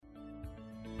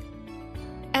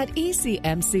At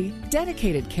ECMC,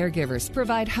 dedicated caregivers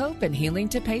provide hope and healing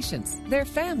to patients, their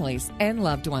families, and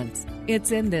loved ones.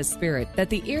 It's in this spirit that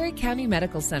the Erie County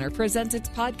Medical Center presents its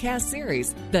podcast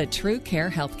series, The True Care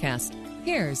Healthcast.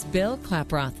 Here's Bill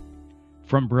Klaproth.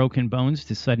 From broken bones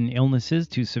to sudden illnesses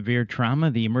to severe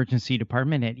trauma, the emergency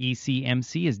department at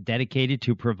ECMC is dedicated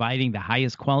to providing the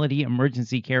highest quality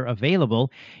emergency care available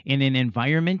in an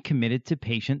environment committed to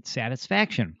patient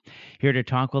satisfaction. Here to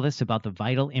talk with us about the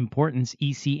vital importance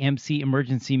ECMC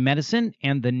emergency medicine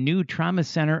and the new Trauma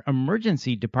Center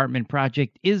Emergency Department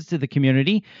project is to the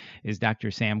community is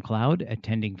Dr. Sam Cloud,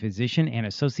 attending physician and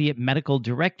associate medical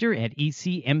director at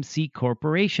ECMC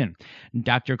Corporation.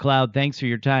 Dr. Cloud, thanks for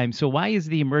your time. So why is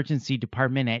the emergency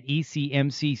department at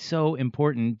ECMC so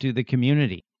important to the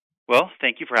community? Well,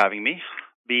 thank you for having me.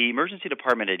 The emergency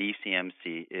department at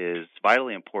ECMC is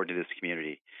vitally important to this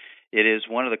community. It is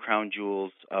one of the crown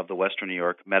jewels of the Western New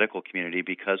York medical community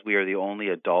because we are the only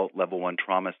adult level 1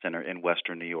 trauma center in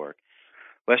Western New York.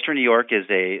 Western New York is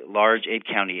a large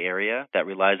 8-county area that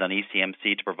relies on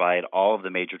ECMC to provide all of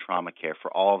the major trauma care for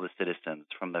all of the citizens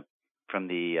from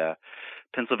the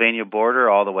Pennsylvania border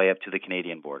all the way up to the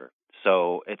Canadian border.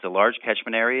 So it's a large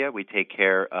catchment area. We take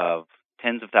care of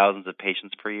tens of thousands of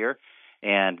patients per year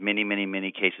and many, many,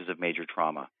 many cases of major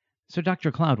trauma. So,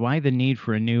 Dr. Cloud, why the need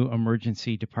for a new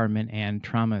emergency department and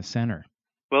trauma center?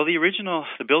 Well,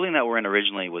 the building that we're in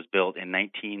originally was built in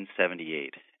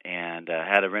 1978 and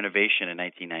had a renovation in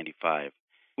 1995.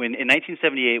 In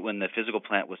 1978, when the physical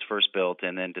plant was first built,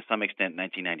 and then to some extent in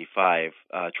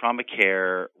 1995, trauma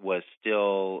care was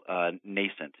still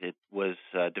nascent. It was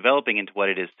developing into what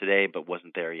it is today, but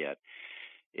wasn't there yet.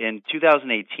 In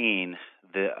 2018,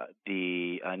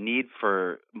 the need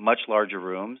for much larger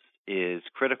rooms is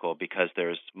critical because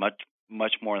there's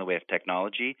much more in the way of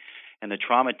technology, and the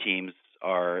trauma teams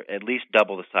are at least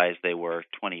double the size they were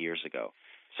 20 years ago.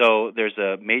 So there's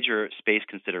a major space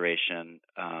consideration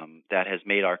that has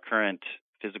made our current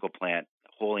physical plant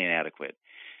wholly inadequate.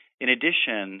 In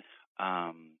addition,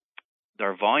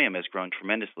 our volume has grown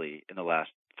tremendously in the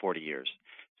last 40 years.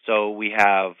 So we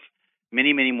have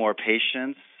many, many more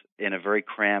patients in a very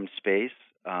crammed space,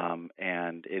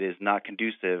 and it is not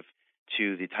conducive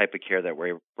to the type of care that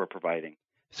we're providing.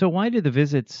 So why do the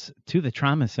visits to the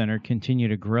trauma center continue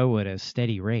to grow at a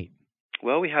steady rate?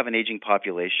 Well, we have an aging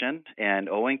population, and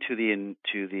owing to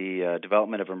the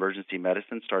development of emergency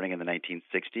medicine starting in the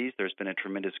 1960s, there's been a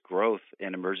tremendous growth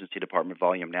in emergency department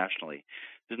volume nationally.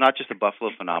 It's not just a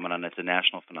Buffalo phenomenon, it's a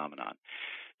national phenomenon.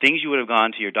 Things you would have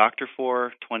gone to your doctor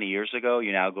for 20 years ago,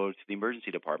 you now go to the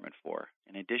emergency department for.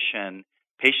 In addition,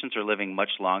 patients are living much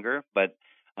longer, but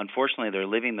unfortunately they're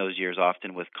living those years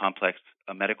often with complex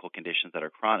medical conditions that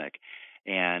are chronic.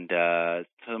 And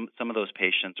some of those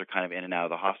patients are kind of in and out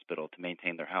of the hospital to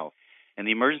maintain their health. And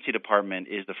the emergency department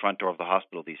is the front door of the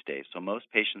hospital these days. So most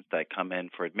patients that come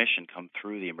in for admission come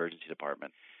through the emergency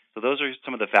department. So those are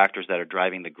some of the factors that are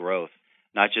driving the growth,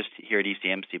 not just here at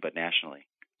ECMC, but nationally.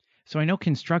 So I know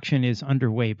construction is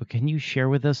underway, but can you share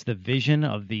with us the vision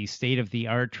of the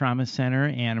state-of-the-art trauma center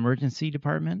and emergency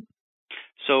department?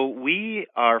 So we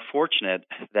are fortunate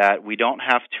that we don't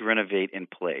have to renovate in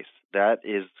place. That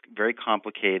is very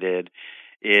complicated.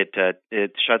 It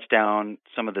shuts down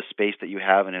some of the space that you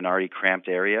have in an already cramped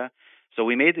area. So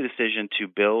we made the decision to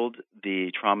build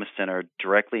the trauma center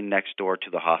directly next door to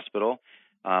the hospital.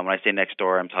 When I say next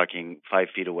door, I'm talking 5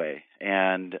 feet away.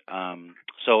 And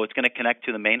so it's going to connect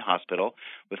to the main hospital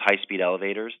with high-speed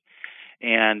elevators.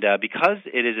 And because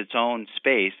it is its own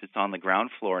space, it's on the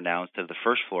ground floor now instead of the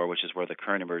first floor, which is where the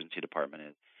current emergency department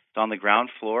is. It's on the ground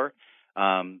floor.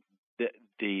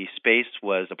 The space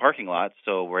was a parking lot,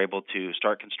 so we're able to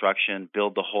start construction,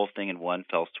 build the whole thing in one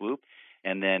fell swoop,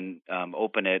 and then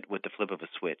open it with the flip of a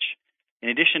switch. In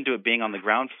addition to it being on the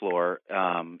ground floor,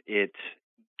 it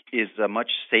is a much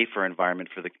safer environment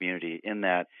for the community in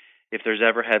that if there's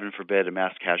ever, heaven forbid, a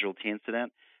mass casualty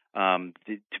incident,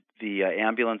 the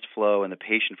ambulance flow and the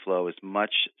patient flow is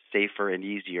much safer and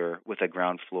easier with a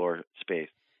ground floor space.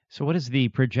 So what is the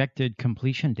projected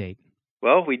completion date?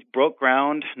 Well, we broke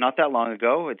ground not that long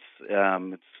ago.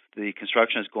 The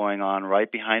construction is going on right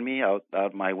behind me out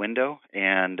my window,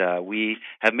 and we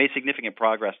have made significant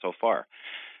progress so far.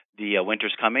 The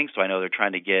winter's coming, so I know they're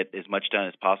trying to get as much done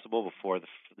as possible before the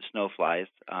snow flies.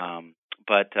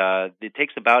 But it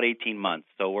takes about 18 months,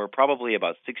 so we're probably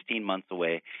about 16 months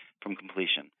away from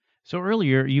completion. So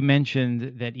earlier you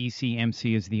mentioned that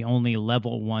ECMC is the only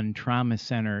level 1 trauma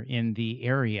center in the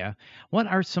area. What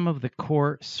are some of the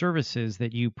core services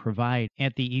that you provide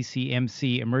at the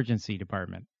ECMC emergency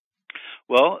department?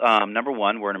 Well, number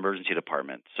one, we're an emergency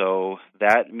department. So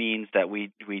that means that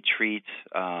we treat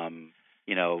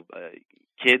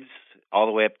kids all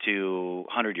the way up to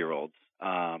 100-year-olds,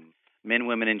 men,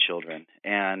 women, and children.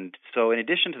 And so in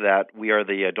addition to that, we are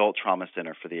the adult trauma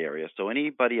center for the area. So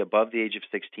anybody above the age of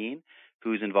 16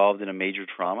 who's involved in a major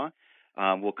trauma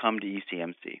will come to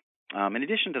ECMC. In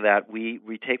addition to that,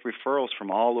 we take referrals from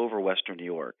all over Western New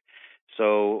York.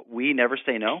 So we never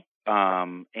say no.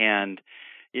 And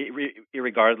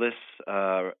regardless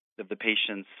of the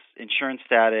patient's insurance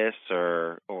status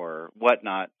or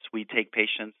whatnot, we take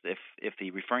patients if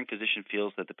the referring physician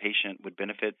feels that the patient would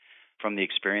benefit from the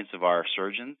experience of our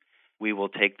surgeon, we will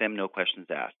take them, no questions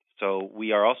asked. So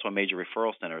we are also a major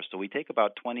referral center. So we take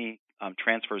about 20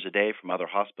 transfers a day from other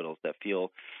hospitals that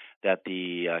feel that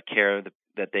the care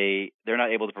that they're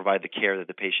not able to provide the care that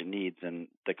the patient needs, and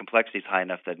the complexity is high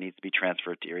enough that it needs to be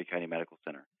transferred to Erie County Medical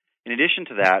Center. In addition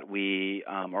to that, we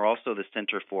are also the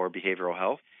Center for Behavioral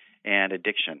Health and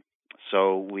Addiction.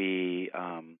 So we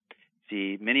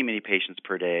see many, many patients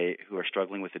per day who are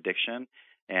struggling with addiction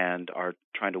and are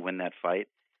trying to win that fight.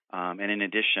 And in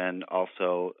addition,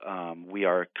 also, we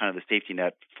are kind of the safety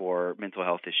net for mental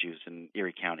health issues in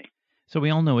Erie County. So we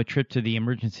all know a trip to the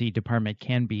emergency department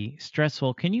can be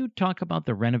stressful. Can you talk about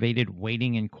the renovated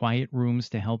waiting and quiet rooms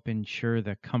to help ensure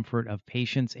the comfort of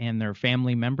patients and their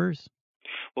family members?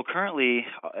 Well, currently,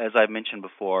 as I've mentioned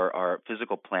before, our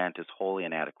physical plant is wholly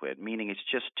inadequate, meaning it's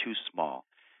just too small.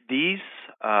 This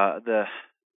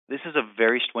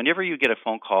is whenever you get a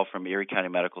phone call from Erie County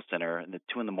Medical Center at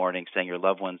 2 a.m. saying your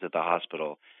loved one's at the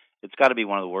hospital, it's got to be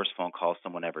one of the worst phone calls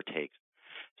someone ever takes.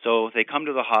 So they come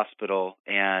to the hospital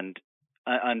and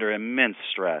under immense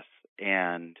stress,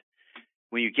 and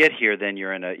when you get here, then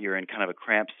you're in kind of a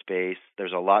cramped space.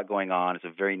 There's a lot going on. It's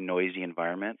a very noisy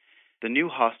environment. The new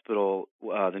hospital,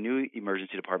 the new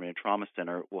emergency department and trauma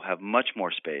center will have much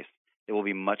more space. It will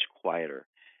be much quieter.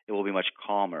 It will be much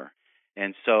calmer.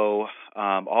 And so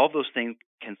all of those things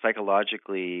can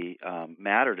psychologically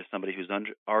matter to somebody who's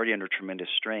already under tremendous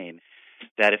strain,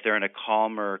 that if they're in a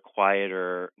calmer,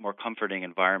 quieter, more comforting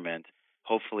environment,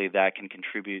 hopefully that can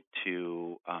contribute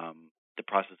to the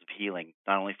process of healing,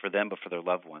 not only for them but for their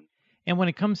loved ones. And when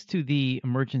it comes to the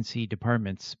emergency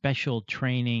department, special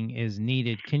training is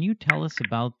needed. Can you tell us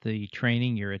about the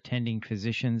training your attending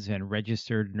physicians and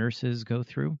registered nurses go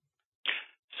through?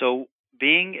 So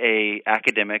being a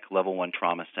academic level 1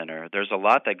 trauma center, there's a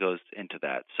lot that goes into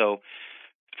that. So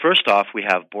first off, we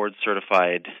have board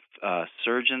certified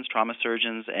surgeons, trauma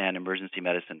surgeons, and emergency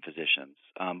medicine physicians.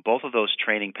 Both of those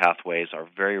training pathways are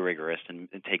very rigorous and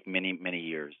take many, many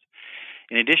years.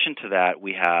 In addition to that,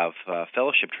 we have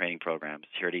fellowship training programs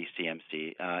here at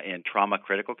ECMC in trauma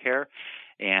critical care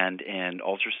and in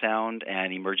ultrasound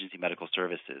and emergency medical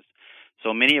services.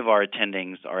 So many of our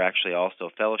attendings are actually also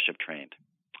fellowship trained.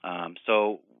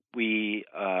 So we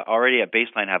already at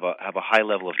baseline have a high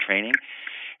level of training.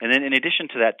 And then in addition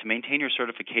to that, to maintain your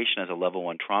certification as a level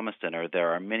 1 trauma center, there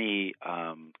are many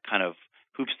kind of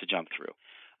hoops to jump through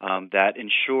that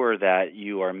ensure that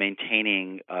you are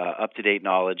maintaining up-to-date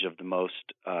knowledge of the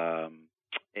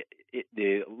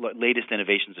latest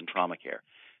innovations in trauma care.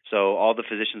 So all the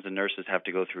physicians and nurses have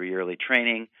to go through yearly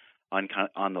training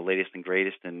on the latest and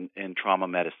greatest in trauma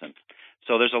medicine.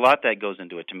 So there's a lot that goes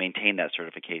into it to maintain that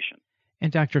certification.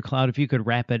 And Dr. Cloud, if you could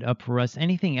wrap it up for us,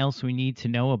 anything else we need to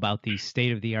know about the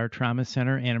state-of-the-art trauma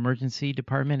center and emergency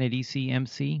department at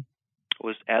ECMC?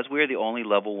 As we are the only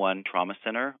level 1 trauma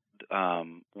center,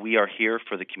 we are here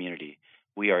for the community.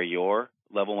 We are your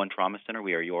level 1 trauma center.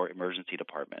 We are your emergency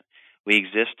department. We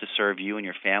exist to serve you and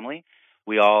your family.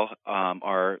 We all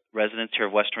are residents here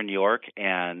of Western New York,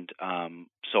 and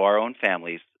so our own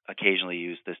families occasionally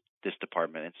use this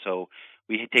department. And so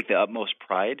we take the utmost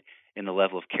pride in the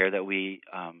level of care that we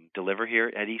deliver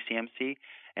here at ECMC,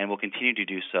 and will continue to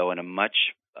do so in a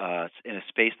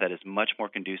space that is much more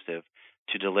conducive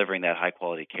to delivering that high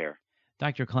quality care.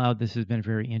 Dr. Cloud, this has been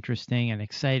very interesting and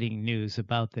exciting news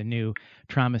about the new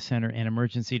Trauma Center and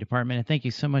Emergency Department. And thank you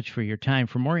so much for your time.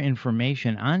 For more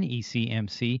information on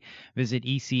ECMC, visit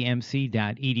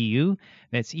ecmc.edu.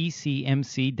 That's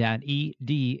ecmc.edu.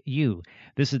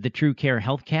 This is the True Care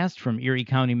Healthcast from Erie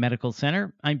County Medical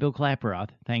Center. I'm Bill Klaproth.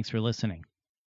 Thanks for listening.